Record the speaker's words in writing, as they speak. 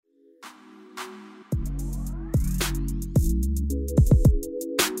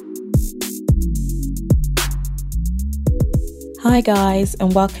Hi guys,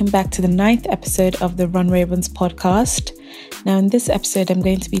 and welcome back to the 9th episode of the Run Ravens podcast. Now in this episode, I'm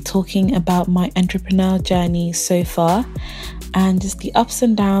going to be talking about my entrepreneurial journey so far and just the ups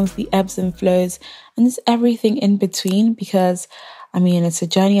and downs, the ebbs and flows, and just everything in between because, it's a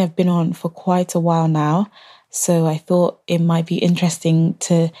journey I've been on for quite a while now. So I thought it might be interesting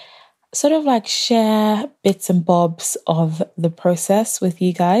to sort of like share bits and bobs of the process with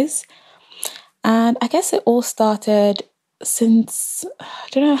you guys. And I guess it all started since, I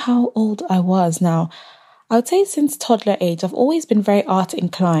don't know how old I was now. I would say since toddler age, I've always been very art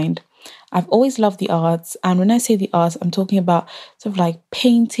inclined. I've always loved the arts. And when I say the arts, I'm talking about sort of like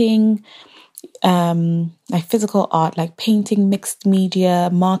painting, like physical art, like painting, mixed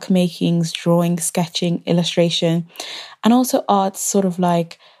media, mark makings, drawing, sketching, illustration, and also arts sort of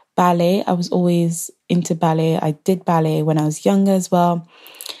like ballet. I was always into ballet. I did ballet when I was younger as well.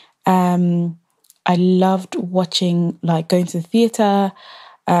 I loved watching, like going to the theatre,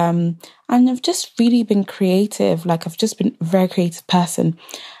 and I've just really been creative. Like I've just been a very creative person.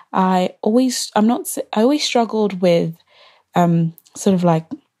 I always struggled with, sort of like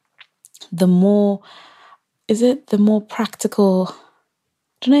the more practical, I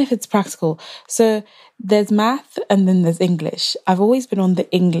don't know if it's practical. So there's math and then there's English. I've always been on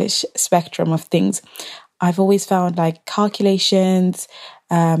the English spectrum of things. I've always found like calculations,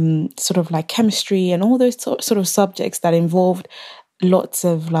 sort of like chemistry and all those sort of subjects that involved lots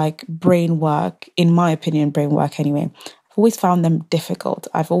of like brain work, in my opinion, brain work anyway. I've always found them difficult.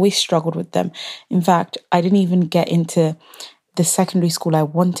 I've always struggled with them. In fact, I didn't even get into the secondary school I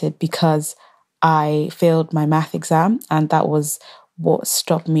wanted because I failed my math exam, and that was what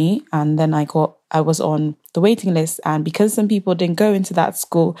stopped me. And then I was on the waiting list, and because some people didn't go into that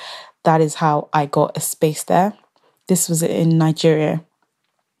school, that is how I got a space there. This was in Nigeria.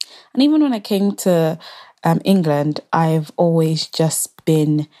 And even when I came to England, I've always just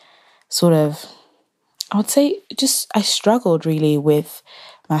been sort of, I would say, I struggled really with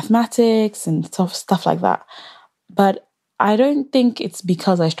mathematics and stuff like that. But I don't think it's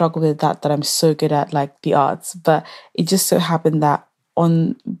because I struggle with that I'm so good at like the arts. But it just so happened that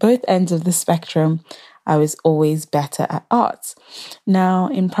on both ends of the spectrum, I was always better at arts. Now,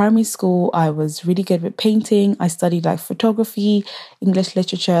 in primary school, I was really good with painting. I studied like photography, English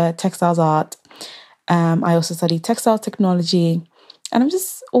literature, textiles art. I also studied textile technology. And I've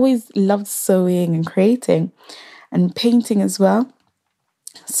just always loved sewing and creating and painting as well.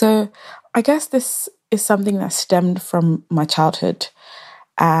 So I guess this is something that stemmed from my childhood.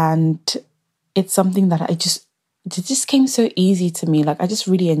 And it's something that it just came so easy to me. Like I just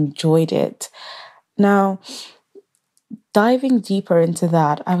really enjoyed it. Now, diving deeper into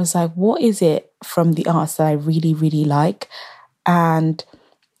that, I was like, what is it from the arts that I really, really like? And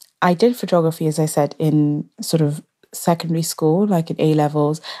I did photography, as I said, in sort of secondary school, like in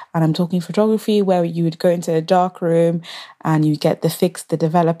A-levels. And I'm talking photography where you would go into a dark room and you get the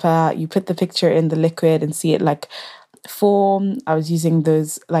developer, you put the picture in the liquid and see it like form. I was using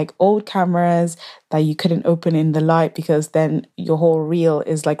those like old cameras that you couldn't open in the light because then your whole reel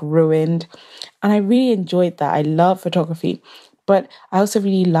is like ruined. And I really enjoyed that. I love photography, but I also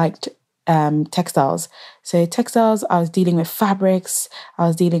really liked textiles. So textiles, I was dealing with fabrics, I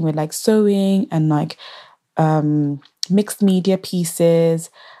was dealing with like sewing and like mixed media pieces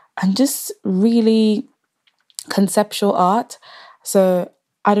and just really conceptual art. So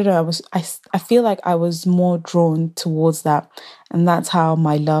I don't know, I feel like I was more drawn towards that. And that's how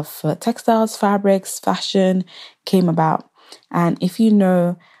my love for textiles, fabrics, fashion came about. And if you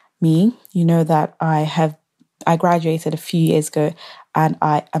know me, you know that I graduated a few years ago and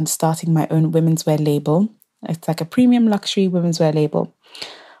I am starting my own women's wear label. It's like a premium luxury women's wear label.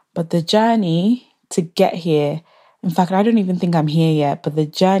 But the journey to get here, in fact, I don't even think I'm here yet, but the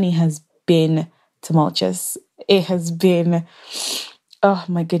journey has been tumultuous. It has been, oh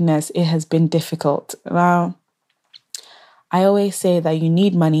my goodness, it has been difficult. Now, I always say that you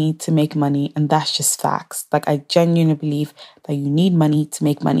need money to make money, and that's just facts. Like, I genuinely believe that you need money to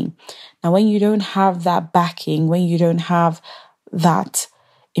make money. Now, when you don't have that backing, when you don't have that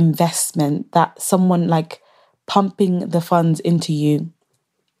investment, that someone like pumping the funds into you,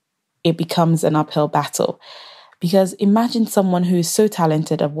 it becomes an uphill battle. Because imagine someone who is so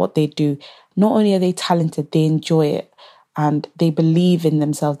talented at what they do. Not only are they talented, they enjoy it and they believe in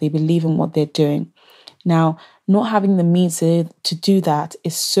themselves. They believe in what they're doing. Now, not having the means to do that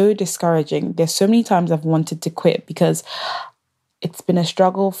is so discouraging. There's so many times I've wanted to quit because it's been a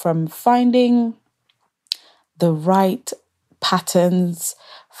struggle from finding the right patterns,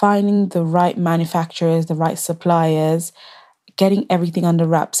 finding the right manufacturers, the right suppliers, getting everything under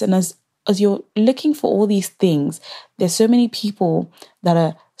wraps. And as as you're looking for all these things, there's so many people that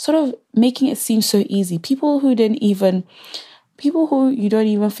are sort of making it seem so easy. People who you don't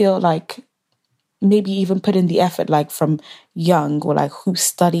even feel like maybe even put in the effort, like from young, or like who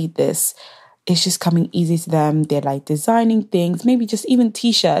studied this. It's just coming easy to them. They're like designing things, maybe just even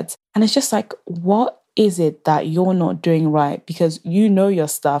t-shirts. And it's just like, what is it that you're not doing right? Because you know your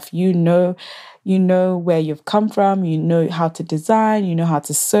stuff, you know where you've come from, you know how to design, you know how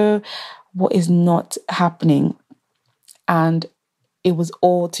to sew. What is not happening? And it was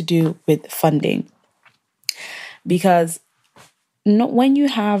all to do with funding. Because not when you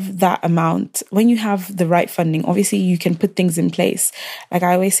have that amount, when you have the right funding, obviously you can put things in place. Like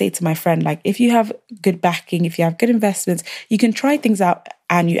I always say to my friend, like if you have good backing, if you have good investments, you can try things out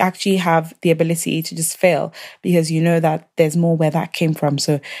and you actually have the ability to just fail because you know that there's more where that came from.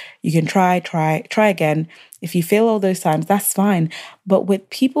 So you can try again. If you fail all those times, that's fine. But with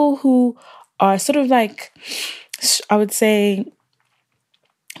people who are sort of like, I would say,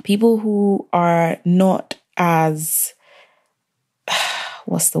 people who are not as,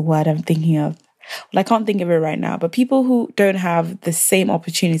 what's the word I'm thinking of? Well, I can't think of it right now, but people who don't have the same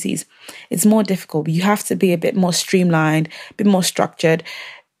opportunities, it's more difficult. You have to be a bit more streamlined, a bit more structured.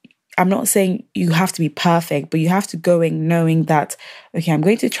 I'm not saying you have to be perfect, but you have to go in knowing that, okay, I'm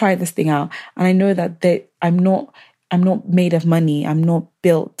going to try this thing out. And I know that I'm not made of money. I'm not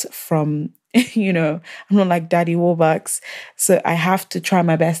built from, I'm not like Daddy Warbucks. So I have to try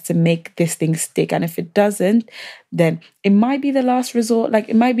my best to make this thing stick. And if it doesn't, then it might be the last resort. Like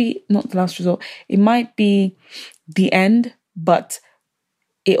it might be not the last resort. It might be the end, but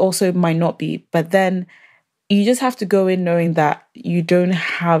it also might not be. But then you just have to go in knowing that you don't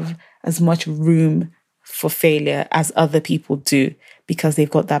have as much room for failure as other people do because they've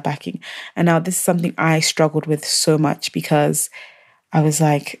got that backing. And now this is something I struggled with so much because I was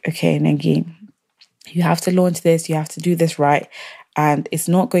like, okay, Nengi, you have to launch this, you have to do this right. And it's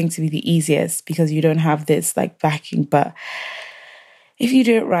not going to be the easiest because you don't have this like backing. But if you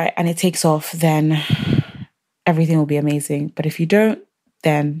do it right and it takes off, then everything will be amazing. But if you don't,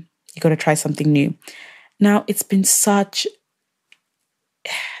 then you got to try something new. Now, it's been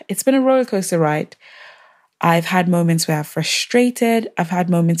a roller coaster ride. I've had moments where I'm frustrated. I've had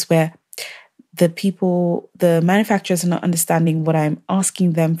moments where the manufacturers are not understanding what I'm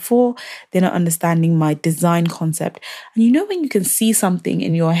asking them for. They're not understanding my design concept. And when you can see something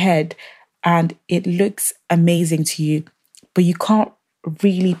in your head and it looks amazing to you, but you can't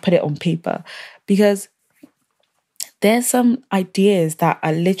really put it on paper because there's some ideas that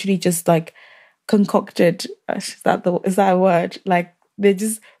are literally just like concocted. Is that a word? Like they're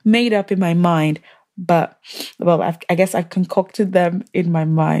just made up in my mind. But, I guess I concocted them in my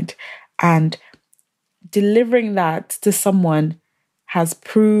mind. And delivering that to someone has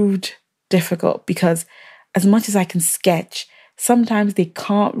proved difficult because as much as I can sketch, sometimes they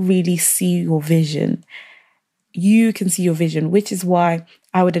can't really see your vision. You can see your vision, which is why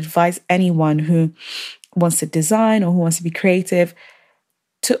I would advise anyone who wants to design or who wants to be creative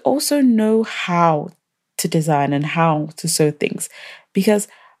to also know how to design and how to sew things. Because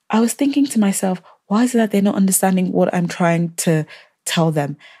I was thinking to myself, why is it that they're not understanding what I'm trying to tell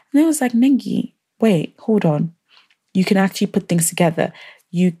them? And I was like, Nengi, wait, hold on. You can actually put things together.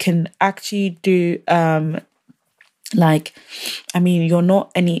 You can actually do, you're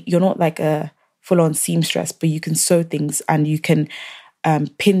not like a full-on seamstress, but you can sew things and you can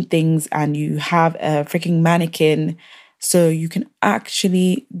pin things and you have a freaking mannequin. So you can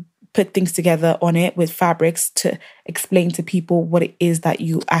actually put things together on it with fabrics to explain to people what it is that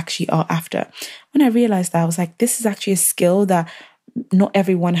you actually are after. When I realized that, I was like, this is actually a skill that not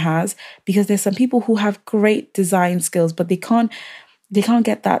everyone has, because there's some people who have great design skills, but they can't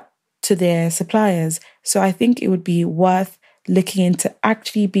get that to their suppliers. So I think it would be worth looking into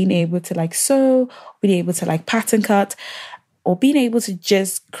actually being able to like sew, being able to like pattern cut, or being able to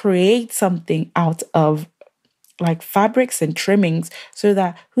just create something out of like fabrics and trimmings so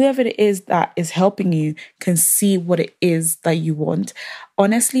that whoever it is that is helping you can see what it is that you want.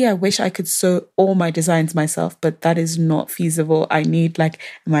 Honestly, I wish I could sew all my designs myself, but that is not feasible. I need like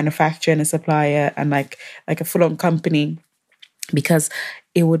a manufacturer and a supplier and like a full-on company because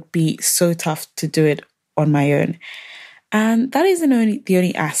it would be so tough to do it on my own. And that isn't the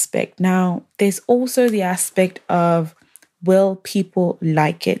only aspect. Now, there's also the aspect of, will people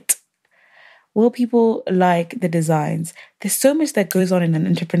like it? Will people like the designs? There's so much that goes on in an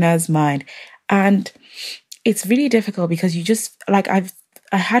entrepreneur's mind. And it's really difficult because you just, like, I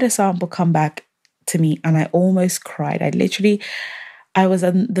had a sample come back to me and I almost cried. I was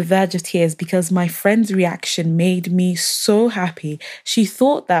on the verge of tears because my friend's reaction made me so happy. She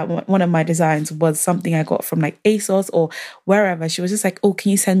thought that one of my designs was something I got from like ASOS or wherever. She was just like, "Oh,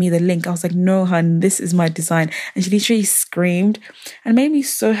 can you send me the link?" I was like, "No, hun, this is my design." And she literally screamed and made me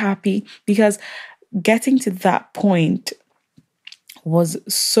so happy because getting to that point was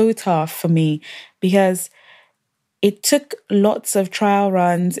so tough for me because it took lots of trial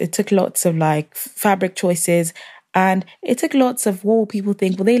runs. It took lots of like fabric choices. And it took lots of what will people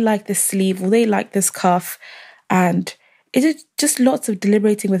think? Will they like this sleeve? Will they like this cuff? And it is just lots of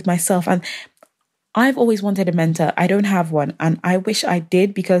deliberating with myself. And I've always wanted a mentor. I don't have one. And I wish I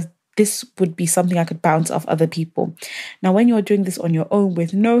did because this would be something I could bounce off other people. Now, when you're doing this on your own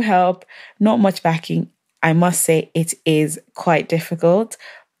with no help, not much backing, I must say it is quite difficult.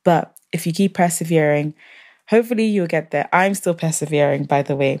 But if you keep persevering, hopefully you'll get there. I'm still persevering, by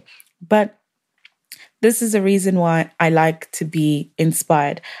the way. But this is the reason why I like to be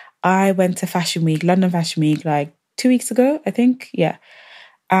inspired. I went to Fashion Week, London Fashion Week, like 2 weeks ago, I think. Yeah.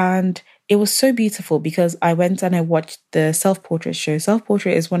 And it was so beautiful because I went and I watched the self-portrait show.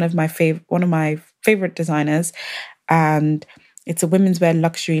 Self-portrait is one of my favorite designers, and it's a women's wear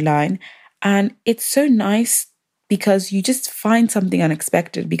luxury line. And it's so nice because you just find something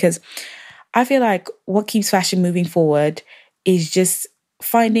unexpected, because I feel like what keeps fashion moving forward is just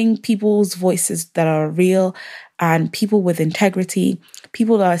finding people's voices that are real and people with integrity,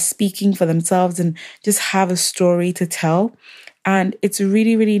 people that are speaking for themselves and just have a story to tell. And it's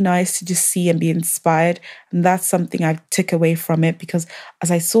really, really nice to just see and be inspired. And that's something I took away from it, because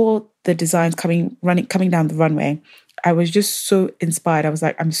as I saw the designs coming down the runway, I was just so inspired. I was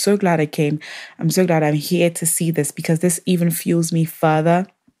like, I'm so glad I came. I'm so glad I'm here to see this, because this even fuels me further.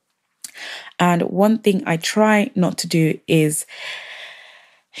 And one thing I try not to do is,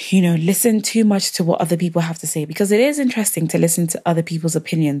 listen too much to what other people have to say, because it is interesting to listen to other people's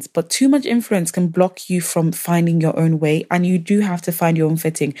opinions, but too much influence can block you from finding your own way. And you do have to find your own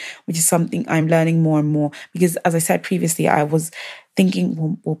fitting, which is something I'm learning more and more, because as I said previously, I was thinking,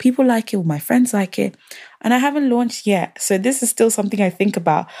 well, will people like it? Will my friends like it? And I haven't launched yet. So this is still something I think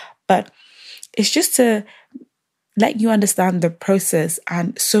about, but it's just to let you understand the process.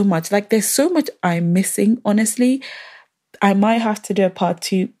 And so much, like there's so much I'm missing, honestly. I might have to do a part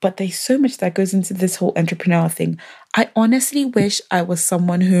 2, but there's so much that goes into this whole entrepreneurial thing. I honestly wish I was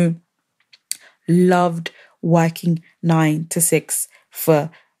someone who loved working 9 to 6 for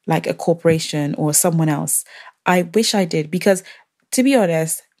like a corporation or someone else. I wish I did, because to be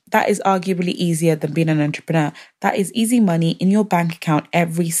honest, that is arguably easier than being an entrepreneur. That is easy money in your bank account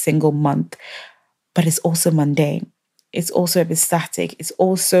every single month, but it's also mundane. It's also a bit static. It's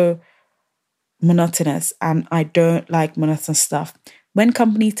also monotonous, and I don't like monotonous stuff. When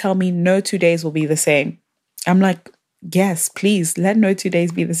companies tell me no 2 days will be the same, I'm like, yes, please let no 2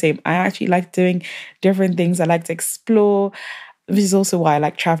 days be the same. I actually like doing different things. I like to explore, which is also why I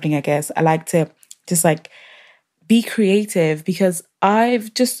like traveling, I guess. I like to just like be creative, because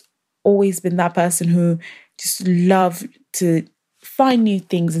I've just always been that person who just love to find new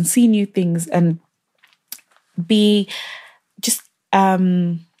things and see new things and be just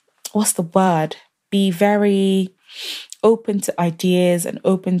what's the word? Be very open to ideas and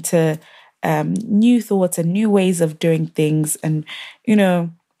open to new thoughts and new ways of doing things. And,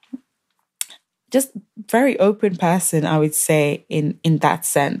 just very open person, I would say, in that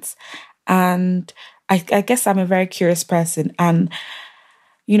sense. And I guess I'm a very curious person. And,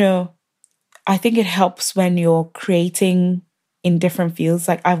 I think it helps when you're creating in different fields.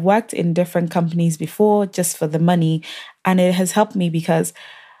 Like I've worked in different companies before just for the money. And it has helped me because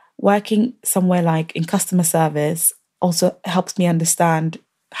working somewhere like in customer service also helps me understand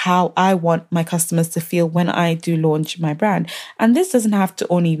how I want my customers to feel when I do launch my brand. And this doesn't have to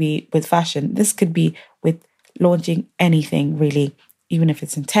only be with fashion. This could be with launching anything, really, even if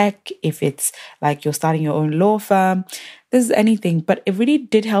it's in tech, if it's like you're starting your own law firm, this is anything. But it really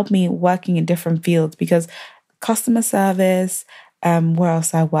did help me working in different fields, because customer service, where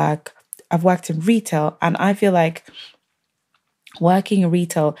else I work? I've worked in retail, and I feel like working in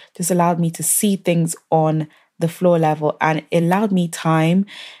retail just allowed me to see things on the floor level, and it allowed me time,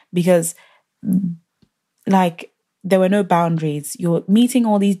 because like there were no boundaries. You're meeting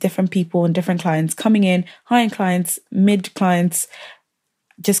all these different people and different clients coming in, high-end clients, mid clients,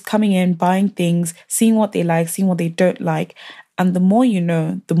 just coming in, buying things, seeing what they like, seeing what they don't like. And the more you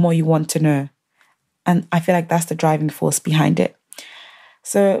know, the more you want to know. And I feel like that's the driving force behind it.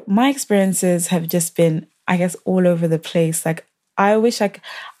 So my experiences have just been, I guess, all over the place. Like I wish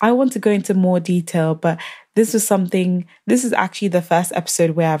I want to go into more detail, but this is actually the first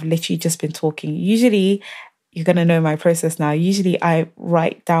episode where I've literally just been talking. Usually you're going to know my process now. Usually I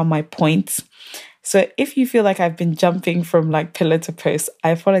write down my points. So if you feel like I've been jumping from like pillar to post, I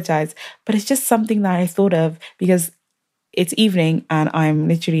apologize. But it's just something that I thought of because it's evening and I'm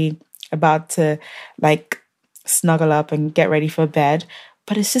literally about to like snuggle up and get ready for bed.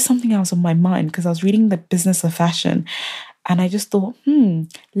 But it's just something else on my mind because I was reading The Business of Fashion and I just thought,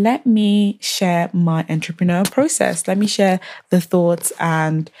 let me share my entrepreneurial process. Let me share the thoughts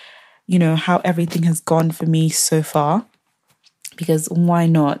and, you know, how everything has gone for me so far, because why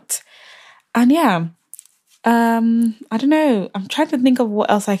not? And yeah, I don't know. I'm trying to think of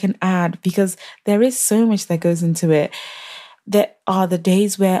what else I can add because there is so much that goes into it. There are the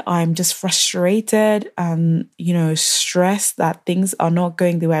days where I'm just frustrated and, you know, stressed that things are not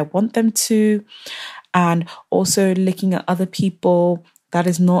going the way I want them to. And also looking at other people, that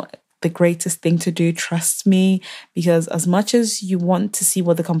is not the greatest thing to do, trust me, because as much as you want to see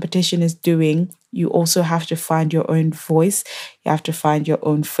what the competition is doing, you also have to find your own voice. You have to find your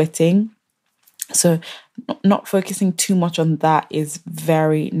own footing. So not focusing too much on that is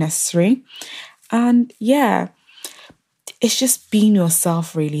very necessary. And yeah, it's just being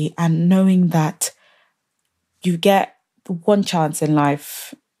yourself really and knowing that you get one chance in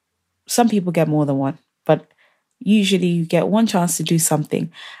life. Some people get more than one, but usually you get one chance to do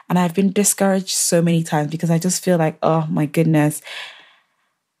something. And I've been discouraged so many times because I just feel like, oh my goodness,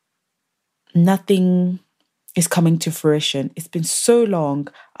 nothing is coming to fruition. It's been so long.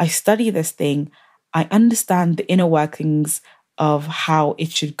 I study this thing. I understand the inner workings of how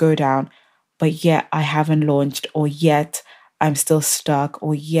it should go down, but yet I haven't launched, or yet I'm still stuck,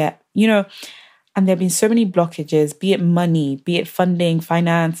 or yet, you know, and there have been so many blockages, be it money, be it funding,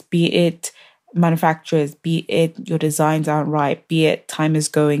 finance, be it manufacturers, be it your designs aren't right, be it time is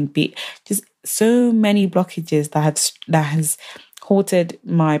going, be it just so many blockages that has halted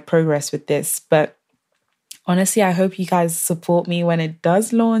my progress with this. But honestly, I hope you guys support me when it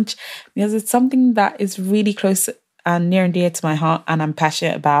does launch because it's something that is really close and near and dear to my heart and I'm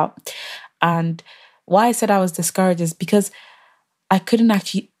passionate about. And why I said I was discouraged is because I couldn't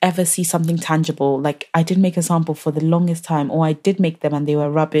actually ever see something tangible. Like I did make a sample for the longest time, or I did make them and they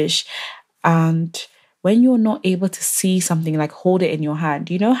were rubbish. And when you're not able to see something, like hold it in your hand,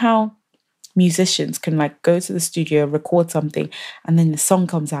 you know how musicians can like go to the studio, record something, and then the song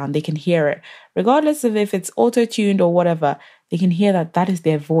comes out and they can hear it, regardless of if it's auto-tuned or whatever, they can hear that that is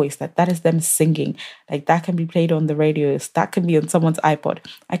their voice, that is them singing, like that can be played on the radios, that can be on someone's iPod.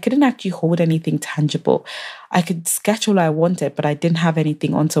 I couldn't actually hold anything tangible. I could sketch all I wanted, but I didn't have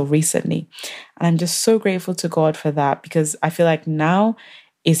anything until recently. And I'm just so grateful to God for that, because I feel like now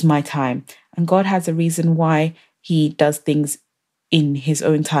is my time. And God has a reason why he does things in his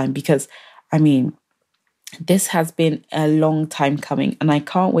own time, because I mean, this has been a long time coming and I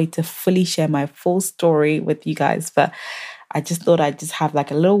can't wait to fully share my full story with you guys. But I just thought I'd just have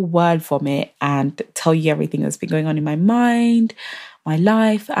like a little word from it and tell you everything that's been going on in my mind, my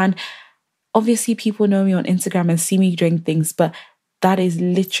life. And obviously people know me on Instagram and see me doing things, but that is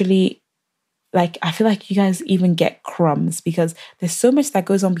literally like, I feel like you guys even get crumbs because there's so much that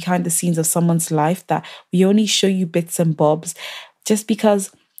goes on behind the scenes of someone's life that we only show you bits and bobs. Just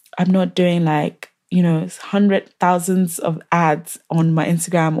because I'm not doing like, you know, thousands of ads on my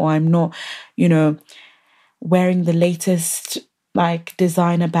Instagram, or I'm not, you know, wearing the latest like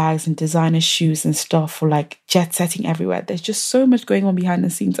designer bags and designer shoes and stuff, or like jet setting everywhere. There's just so much going on behind the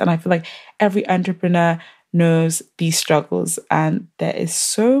scenes. And I feel like every entrepreneur knows these struggles, and there is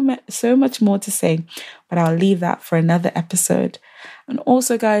so much more to say, but I'll leave that for another episode. And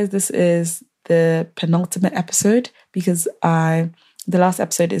also guys, this is the penultimate episode because the last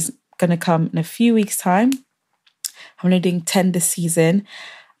episode is going to come in a few weeks' time. I'm only doing 10 this season,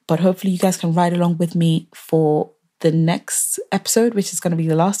 but hopefully you guys can ride along with me for the next episode, which is going to be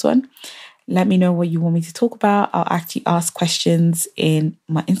the last one. Let me know what you want me to talk about. I'll actually ask questions in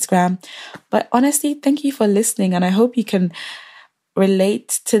my Instagram. But honestly, thank you for listening, and I hope you can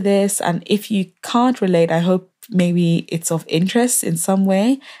relate to this. And if you can't relate, I hope maybe it's of interest in some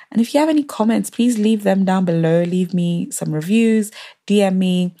way. And if you have any comments, please leave them down below. Leave me some reviews, DM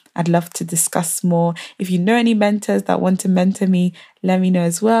me. I'd love to discuss more. If you know any mentors that want to mentor me, let me know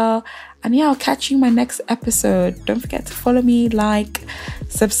as well. And yeah, I'll catch you in my next episode. Don't forget to follow me, like,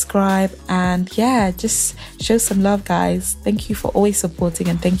 subscribe, and yeah, just show some love, guys. Thank you for always supporting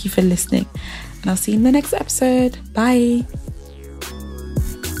and thank you for listening. And I'll see you in the next episode. Bye.